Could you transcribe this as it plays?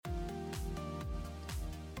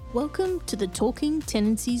Welcome to the Talking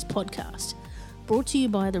Tenancies podcast, brought to you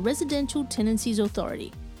by the Residential Tenancies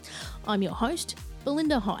Authority. I'm your host,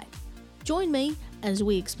 Belinda High. Join me as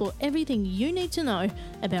we explore everything you need to know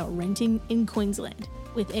about renting in Queensland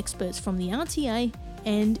with experts from the RTA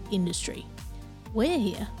and industry. We're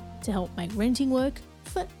here to help make renting work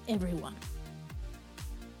for everyone.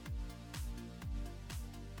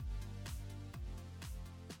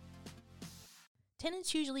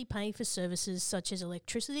 Tenants usually pay for services such as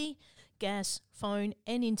electricity, gas, phone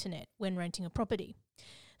and internet when renting a property.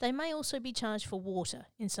 They may also be charged for water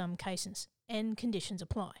in some cases, and conditions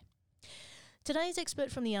apply. Today's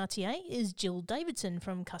expert from the RTA is Jill Davidson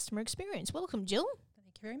from Customer Experience. Welcome, Jill.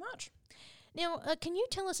 Thank you very much. Now, can you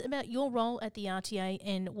tell us about your role at the RTA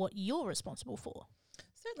and what you're responsible for?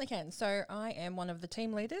 Certainly can. So I am one of the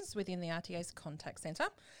team leaders within the RTA's contact centre.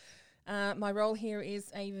 My role here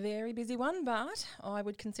is a very busy one, but I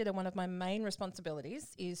would consider one of my main responsibilities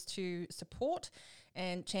is to support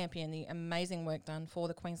and champion the amazing work done for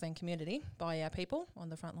the Queensland community by our people on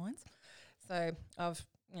the front lines. So I've,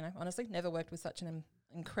 honestly never worked with such an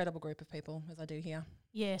incredible group of people as I do here.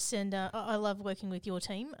 Yes, and I love working with your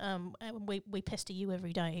team. We pester you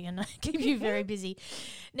every day and keep you very busy.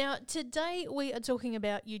 Now, today we are talking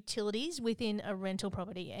about utilities within a rental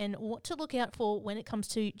property and what to look out for when it comes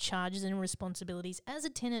to charges and responsibilities as a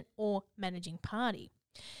tenant or managing party.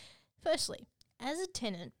 Firstly, as a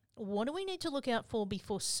tenant, what do we need to look out for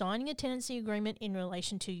before signing a tenancy agreement in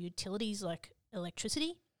relation to utilities like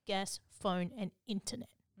electricity, gas, phone and internet?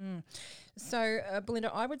 So,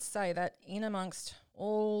 Belinda, I would say that in amongst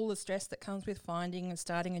all the stress that comes with finding and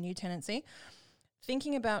starting a new tenancy,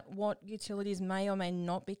 thinking about what utilities may or may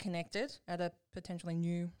not be connected at a potentially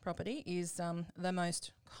new property is the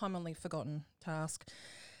most commonly forgotten task.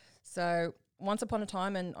 So, once upon a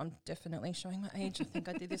time, and I'm definitely showing my age, I think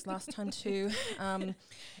I did this last time too,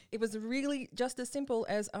 it was really just as simple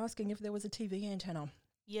as asking if there was a TV antenna.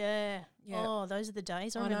 Yeah. Oh, those are the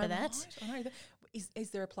days. I remember that. Right? I know. Is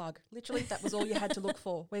there a plug? Literally, that was all you had to look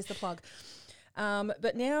for. Where's the plug?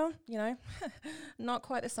 But now, not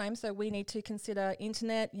quite the same. So we need to consider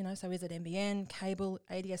internet, so is it NBN, cable,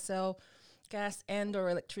 ADSL, gas and or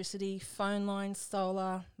electricity, phone lines,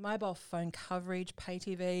 solar, mobile phone coverage, pay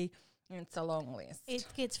TV, and it's a long list. It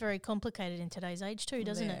gets very complicated in today's age too,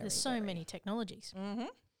 doesn't it? There's so many technologies. Mm-hmm.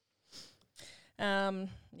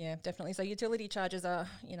 Yeah, definitely. So utility charges are,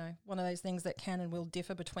 one of those things that can and will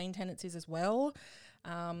differ between tenancies as well.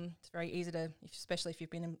 It's very easy to, especially if you've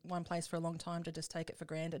been in one place for a long time, to just take it for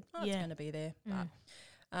granted. It's going to be there.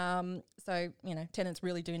 So, tenants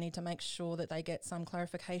really do need to make sure that they get some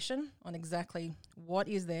clarification on exactly what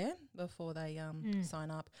is there before they sign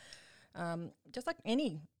up. Just like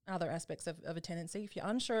any other aspects of a tenancy, if you're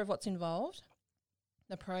unsure of what's involved,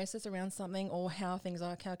 the process around something or how things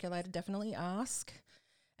are calculated, definitely ask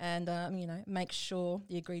and, make sure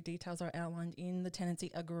the agreed details are outlined in the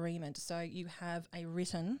tenancy agreement so you have a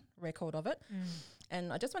written record of it.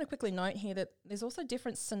 And I just want to quickly note here that there's also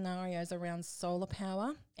different scenarios around solar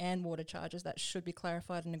power and water charges that should be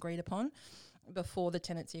clarified and agreed upon before the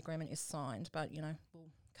tenancy agreement is signed. But, we'll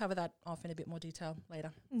cover that off in a bit more detail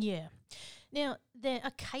later. Yeah. Now, there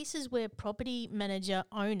are cases where property manager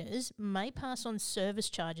owners may pass on service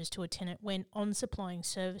charges to a tenant when on supplying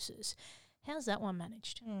services. How's that one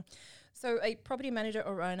managed? So a property manager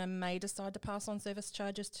or owner may decide to pass on service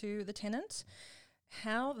charges to the tenant.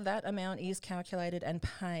 How that amount is calculated and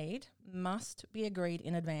paid must be agreed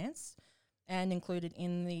in advance and included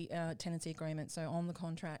in the tenancy agreement, so on the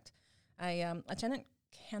contract. A tenant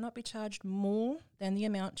cannot be charged more than the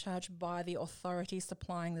amount charged by the authority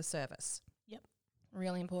supplying the service. Yep.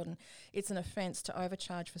 Really important. It's an offence to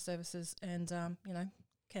overcharge for services and,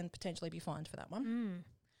 can potentially be fined for that one.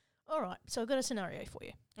 All right, so I've got a scenario for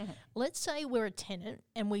you. Let's say we're a tenant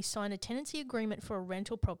and we sign a tenancy agreement for a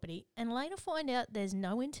rental property and later find out there's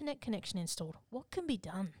no internet connection installed. What can be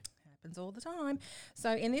done? Happens all the time.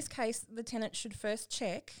 So in this case, the tenant should first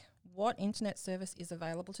check what internet service is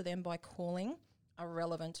available to them by calling a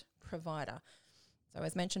relevant provider. So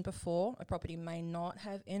as mentioned before, a property may not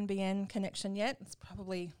have NBN connection yet. It's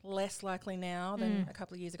probably less likely now than a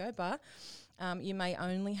couple of years ago, but you may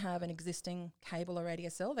only have an existing cable or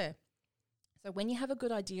ADSL there. So when you have a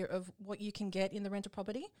good idea of what you can get in the rental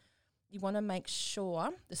property, you want to make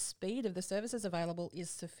sure the speed of the services available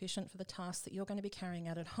is sufficient for the tasks that you're going to be carrying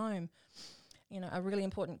out at home. A really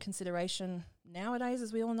important consideration nowadays,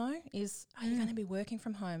 as we all know, is are you going to be working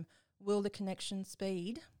from home? Will the connection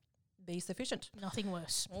speed be sufficient? Nothing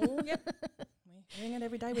worse. Oh, yep. We're hearing it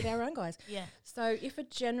every day with our own guys. Yeah. So if a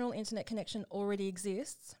general internet connection already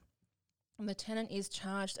exists, And the tenant is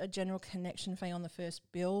charged a general connection fee on the first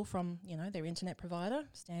bill from, their internet provider,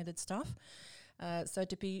 standard stuff. So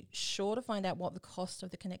to be sure to find out what the cost of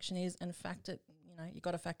the connection is and factor, you've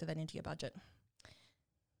got to factor that into your budget.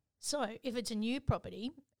 So if it's a new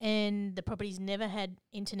property and the property's never had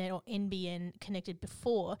internet or NBN connected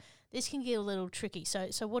before, this can get a little tricky. So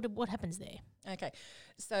what happens there? Okay,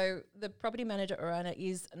 so the property manager or owner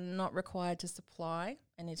is not required to supply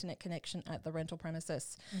an internet connection at the rental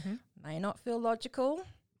premises. Mm-hmm. May not feel logical,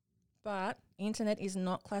 but internet is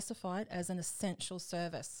not classified as an essential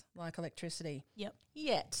service like electricity. Yep.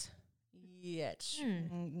 Yet.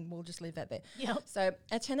 We'll just leave that there. Yep. So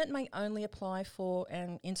a tenant may only apply for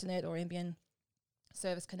an internet or NBN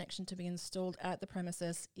service connection to be installed at the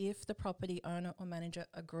premises if the property owner or manager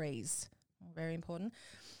agrees. Very important.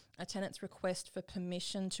 A tenant's request for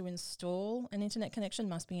permission to install an internet connection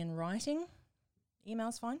must be in writing.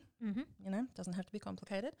 Email's fine. Mm-hmm. Doesn't have to be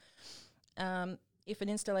complicated. If an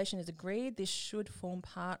installation is agreed, this should form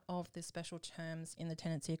part of the special terms in the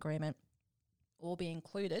tenancy agreement or be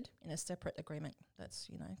included in a separate agreement that's,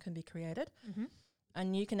 can be created. Mm-hmm. A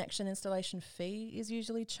new connection installation fee is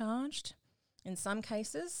usually charged. In some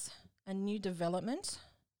cases, a new development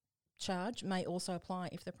charge may also apply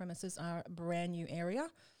if the premises are a brand new area.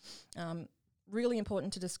 Really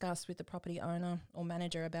important to discuss with the property owner or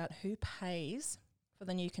manager about who pays for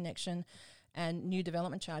the new connection and new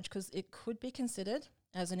development charge, because it could be considered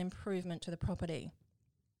as an improvement to the property.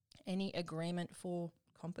 Any agreement for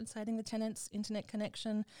compensating the tenant's internet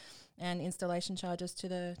connection and installation charges to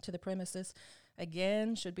the premises,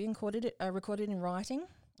 again, should be recorded in writing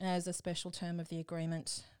as a special term of the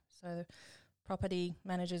agreement. So property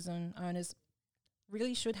managers and owners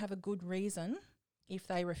really should have a good reason if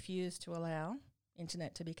they refuse to allow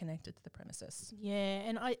internet to be connected to the premises. Yeah,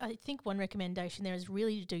 and I think one recommendation there is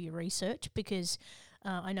really to do your research, because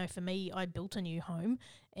I know for me, I built a new home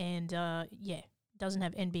and, doesn't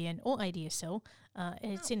have NBN or ADSL.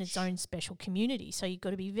 And it's in its own special community. So you've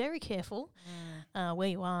got to be very careful where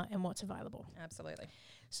you are and what's available. Absolutely.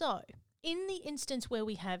 So in the instance where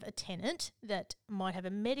we have a tenant that might have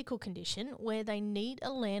a medical condition where they need a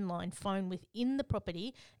landline phone within the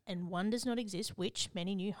property and one does not exist, which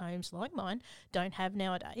many new homes like mine don't have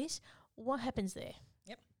nowadays, what happens there?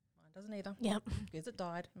 Mine doesn't either. Yep. Because it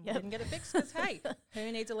died and we didn't get it fixed because, hey,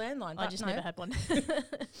 who needs a landline? I just never had one.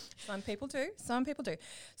 Some people do.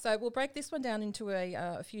 So we'll break this one down into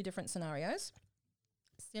a few different scenarios.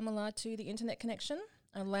 Similar to the internet connection,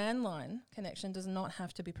 a landline connection does not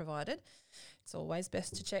have to be provided. It's always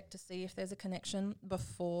best to check to see if there's a connection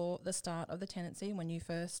before the start of the tenancy when you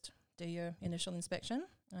first do your initial inspection.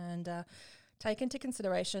 And take into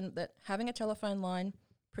consideration that having a telephone line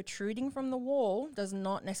protruding from the wall does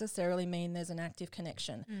not necessarily mean there's an active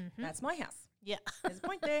connection. Mm-hmm. That's my house. Yeah. There's a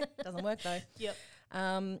point there. Doesn't work though. Yep.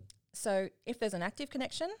 So if there's an active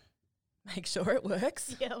connection, make sure it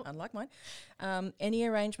works, unlike mine. Any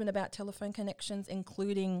arrangement about telephone connections,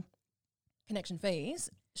 including connection fees,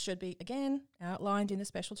 should be, again, outlined in the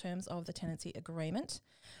special terms of the tenancy agreement.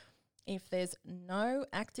 If there's no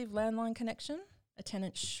active landline connection, a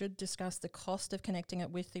tenant should discuss the cost of connecting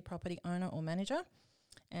it with the property owner or manager,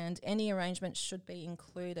 and any arrangement should be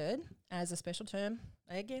included as a special term,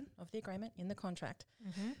 again, of the agreement in the contract.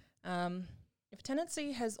 Mm-hmm. If a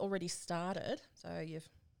tenancy has already started, so you've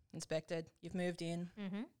inspected, you've moved in,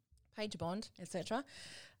 paid your bond, etc.,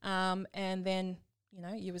 and then,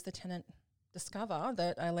 you as the tenant discover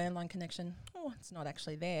that a landline connection, it's not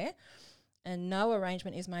actually there, and no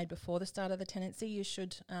arrangement is made before the start of the tenancy, you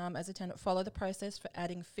should, as a tenant, follow the process for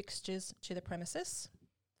adding fixtures to the premises.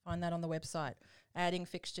 Find that on the website, adding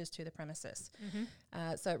fixtures to the premises.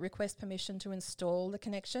 Mm-hmm. So request permission to install the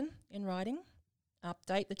connection in writing.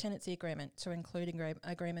 Update the tenancy agreement to include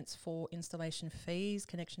agreements for installation fees,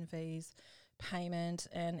 connection fees, payment,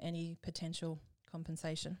 and any potential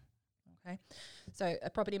compensation. Okay, so a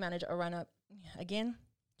property manager or runner, again,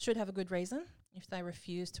 should have a good reason if they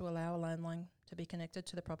refuse to allow a landline to be connected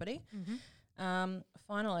to the property. Mm-hmm.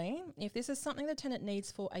 Finally, if this is something the tenant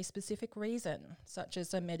needs for a specific reason, such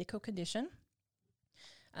as a medical condition,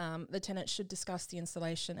 the tenant should discuss the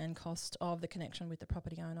installation and cost of the connection with the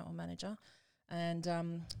property owner or manager. And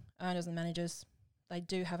owners and managers, they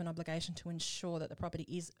do have an obligation to ensure that the property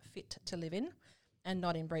is fit to live in and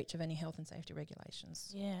not in breach of any health and safety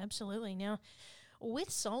regulations. Yeah, absolutely. Now,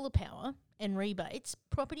 with solar power and rebates,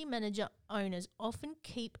 property manager owners often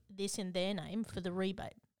keep this in their name for the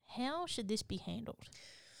rebate. How should this be handled?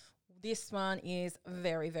 This one is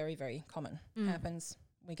very, very, very common. Happens.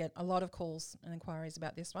 We get a lot of calls and inquiries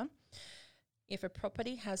about this one. If a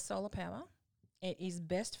property has solar power it is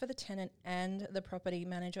best for the tenant and the property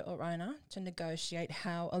manager or owner to negotiate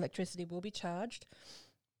how electricity will be charged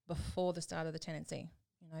before the start of the tenancy.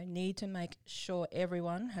 Need to make sure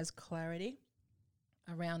everyone has clarity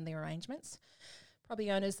around their arrangements. Property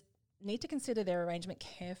owners need to consider their arrangement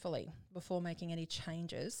carefully before making any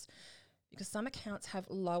changes, because some accounts have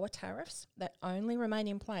lower tariffs that only remain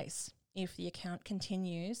in place if the account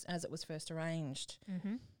continues as it was first arranged.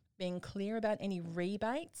 Mm-hmm. Being clear about any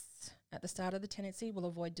rebates at the start of the tenancy will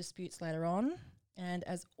avoid disputes later on. And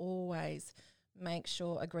as always, make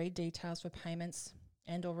sure agreed details for payments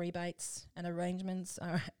and or rebates and arrangements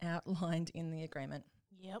are outlined in the agreement.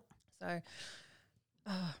 Yep. So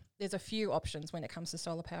there's a few options when it comes to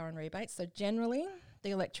solar power and rebates. So generally, the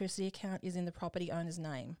electricity account is in the property owner's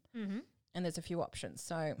name. Mm-hmm. And there's a few options.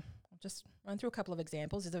 So I'll just run through a couple of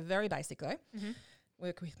examples. These are very basic though. Mm-hmm.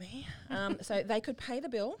 Work with me. So they could pay the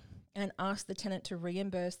bill and ask the tenant to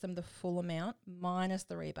reimburse them the full amount minus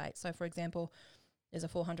the rebate. So for example, there's a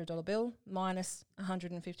 $400 bill minus a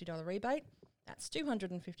 $150 rebate. That's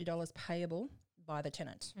 $250 payable by the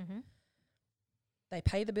tenant. Mm-hmm. They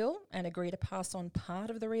pay the bill and agree to pass on part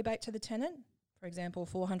of the rebate to the tenant. For example,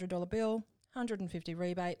 $400 bill, $150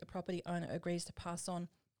 rebate. The property owner agrees to pass on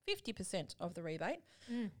 50% of the rebate,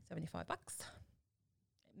 $75,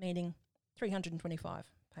 meaning $325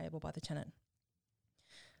 payable by the tenant.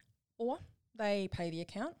 Or they pay the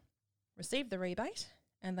account, receive the rebate,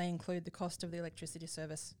 and they include the cost of the electricity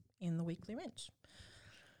service in the weekly rent.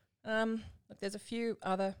 Look, there's a few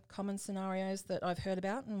other common scenarios that I've heard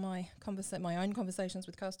about in my own conversations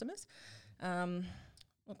with customers.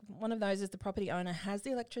 Look, one of those is the property owner has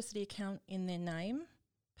the electricity account in their name,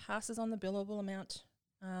 passes on the billable amount,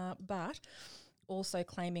 but also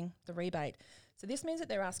claiming the rebate. So this means that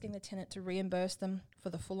they're asking the tenant to reimburse them for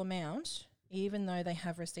the full amount, even though they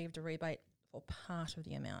have received a rebate for part of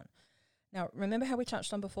the amount. Now, remember how we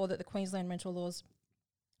touched on before that the Queensland rental laws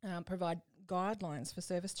provide guidelines for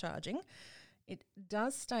service charging. It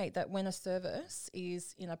does state that when a service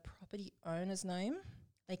is in a property owner's name,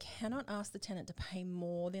 they cannot ask the tenant to pay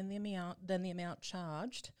more than the amount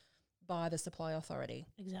charged by the supply authority.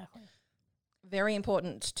 Exactly. Very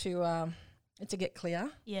important to get clear.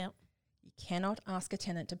 Yeah. You cannot ask a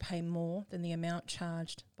tenant to pay more than the amount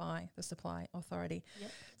charged by the supply authority.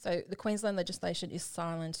 Yep. So the Queensland legislation is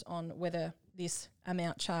silent on whether this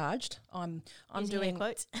amount charged. I'm doing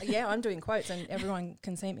quotes. Yeah, I'm doing quotes, and everyone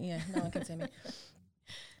can see me. Yeah, no one can see me.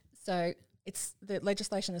 So the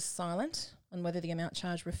legislation is silent on whether the amount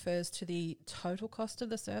charged refers to the total cost of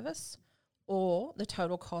the service or the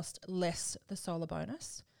total cost less the solar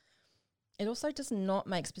bonus. It also does not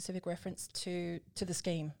make specific reference to the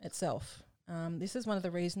scheme itself. This is one of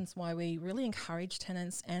the reasons why we really encourage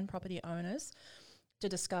tenants and property owners to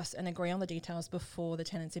discuss and agree on the details before the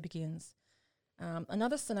tenancy begins.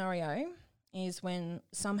 Another scenario is when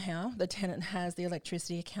somehow the tenant has the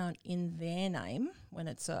electricity account in their name when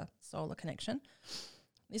it's a solar connection.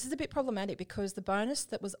 This is a bit problematic because the bonus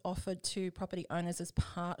that was offered to property owners as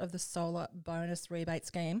part of the solar bonus rebate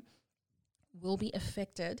scheme will be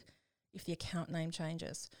affected if the account name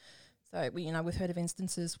changes. So we've heard of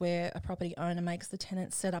instances where a property owner makes the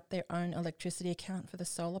tenant set up their own electricity account for the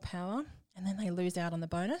solar power, and then they lose out on the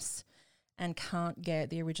bonus and can't get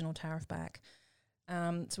the original tariff back.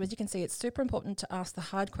 So as you can see, it's super important to ask the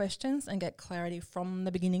hard questions and get clarity from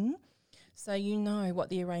the beginning so you know what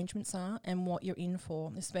the arrangements are and what you're in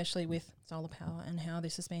for, especially with solar power and how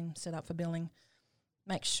this has been set up for billing.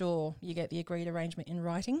 Make sure you get the agreed arrangement in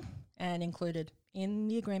writing and included in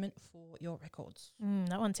the agreement for your records.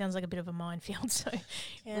 That one sounds like a bit of a minefield, so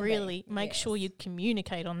Can really be, make yes. sure you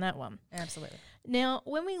communicate on that one. Absolutely. Now,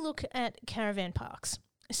 when we look at caravan parks,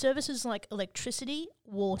 services like electricity,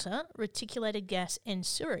 water, reticulated gas and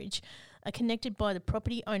sewage are connected by the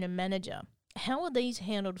property owner manager. How are these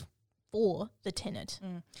handled for the tenant?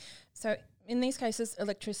 So in these cases,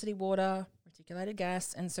 electricity, water, reticulated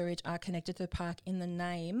gas and sewage are connected to the park in the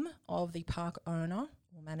name of the park owner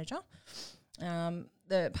or manager.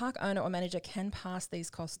 The park owner or manager can pass these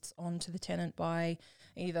costs on to the tenant by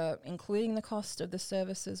either including the cost of the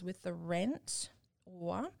services with the rent,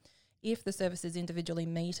 or if the service is individually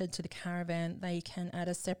metered to the caravan, they can add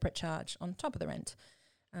a separate charge on top of the rent.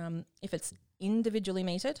 If it's individually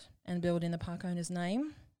metered and billed in the park owner's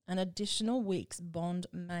name, an additional week's bond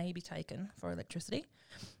may be taken for electricity.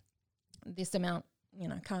 This amount,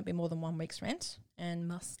 can't be more than 1 week's rent and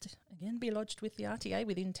must, again, be lodged with the RTA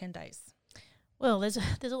within 10 days. Well, there's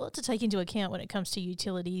a lot to take into account when it comes to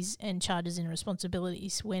utilities and charges and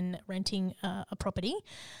responsibilities when renting a property.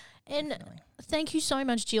 And Definitely. thank you so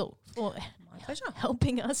much, Jill, for My pleasure.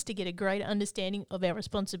 helping us to get a greater understanding of our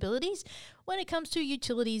responsibilities when it comes to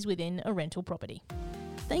utilities within a rental property.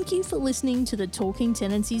 Thank you for listening to the Talking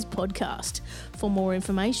Tenancies podcast. For more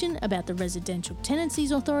information about the Residential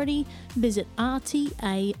Tenancies Authority, visit rta.qld.gov.au.